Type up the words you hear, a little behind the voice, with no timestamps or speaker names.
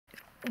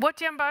what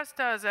Dimbars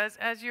does,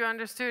 as you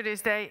understood,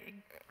 is they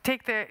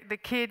take the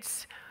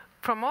kids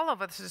from all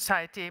over the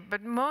society,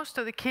 but most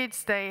of the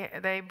kids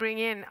they bring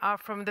in are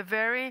from the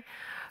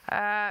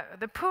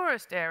the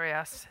poorest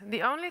areas.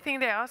 The only thing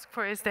they ask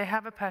for is they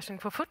have a passion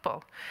for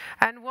football.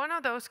 And one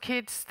of those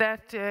kids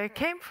that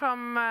came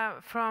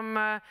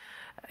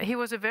he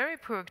was a very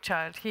poor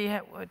child. He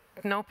had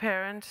no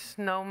parents,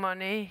 no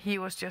money. He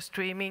was just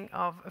dreaming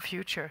of a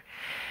future.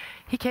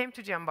 He came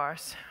to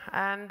Dimbars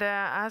and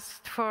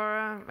asked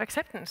for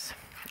acceptance.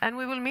 And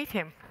we will meet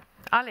him,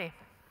 Ali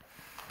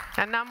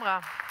and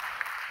Namra.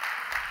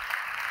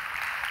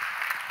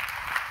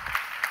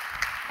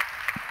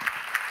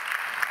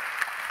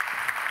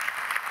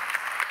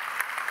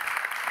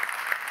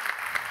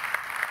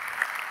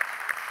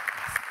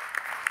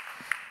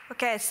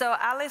 Okay, so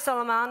Ali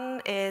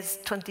Solomon is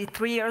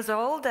 23 years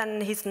old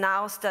and he's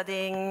now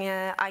studying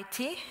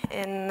IT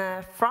in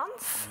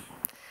France.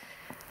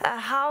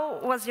 How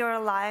was your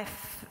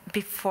life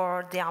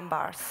before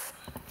Dimbars?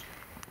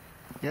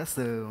 Yes,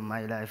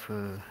 my life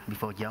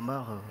before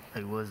Dimbars,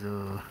 I was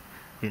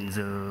in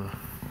the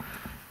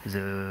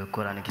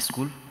Quranic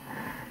school.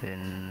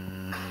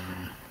 And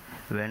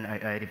when I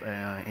arrived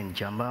in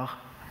Dimbars,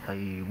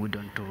 I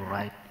wouldn't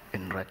write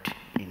and write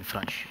in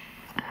French.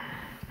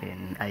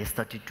 And I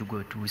started to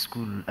go to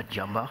school at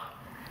Dimbars.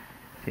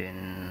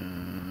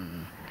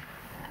 And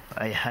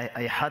I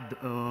had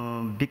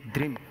a big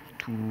dream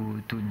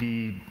to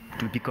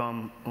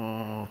become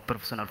a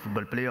professional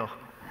football player.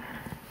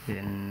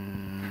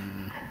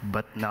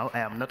 But now I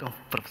am not a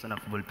professional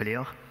football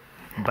player,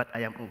 but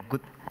I am a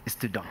good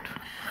student.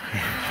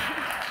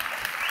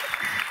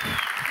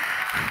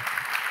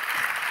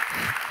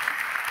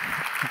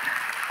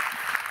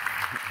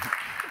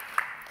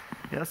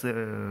 Yes,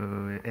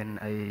 and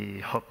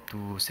I hope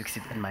to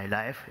succeed in my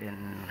life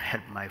and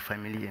help my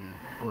family and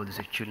all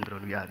the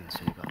children we are in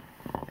Senegal.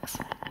 Yes.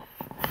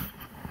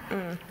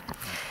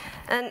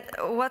 And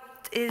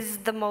what is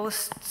the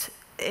most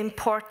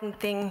important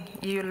thing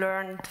you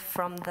learned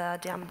from the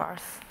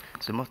Dimbars?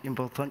 The most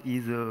important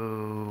is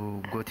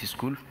go to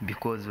school,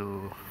 because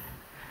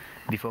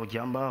before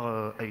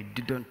Dimbars I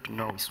didn't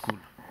know school.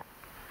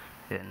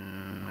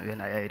 And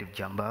when I arrived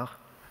Dimbars,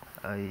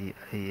 I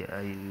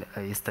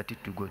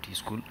started to go to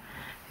school,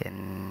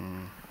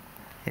 and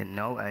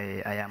now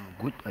I am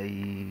good.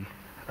 I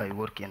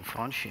work in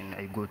France and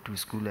I go to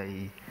school.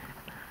 I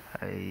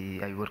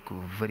work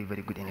very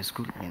good in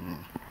school,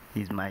 and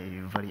it's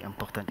very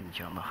important in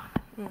Dimbars.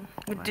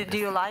 Do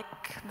you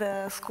like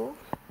the school?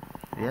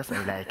 Yes,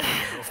 I like.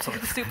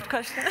 Stupid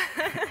question.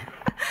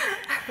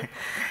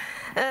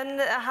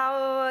 And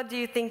how do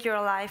you think your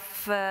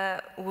life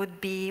would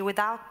be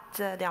without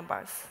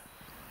Dimbars?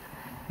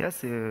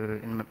 Yes,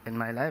 in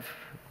my life,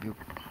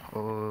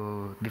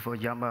 before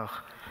Dimbars,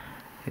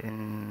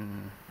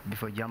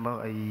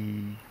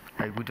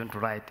 I wouldn't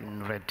write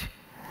and read,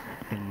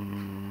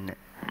 and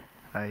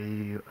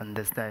I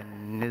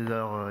understand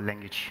neither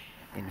language,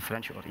 in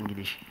French or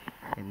English.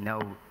 And now,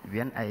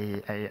 when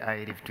I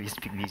arrive to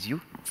speak with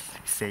you,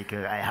 it's like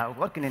I have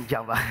working in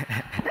Dimbars.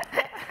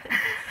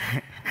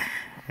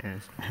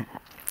 Yes.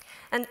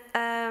 And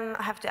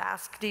I have to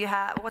ask,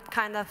 what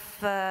kind of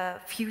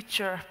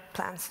future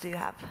plans do you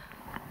have?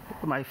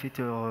 My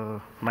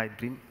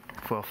dream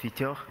for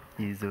future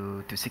is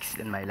to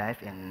succeed in my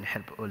life and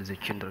help all the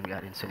children we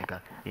are in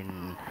Senegal,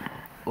 in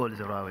all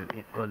around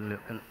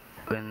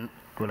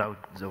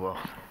the world.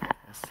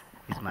 Yes,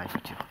 it's my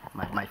future,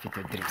 my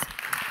future dreams.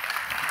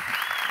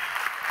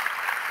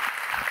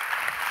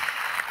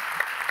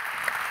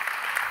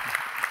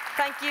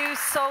 Thank you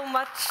so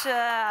much.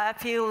 I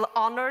feel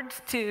honored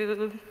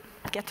to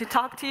get to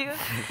talk to you.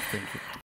 Thank you.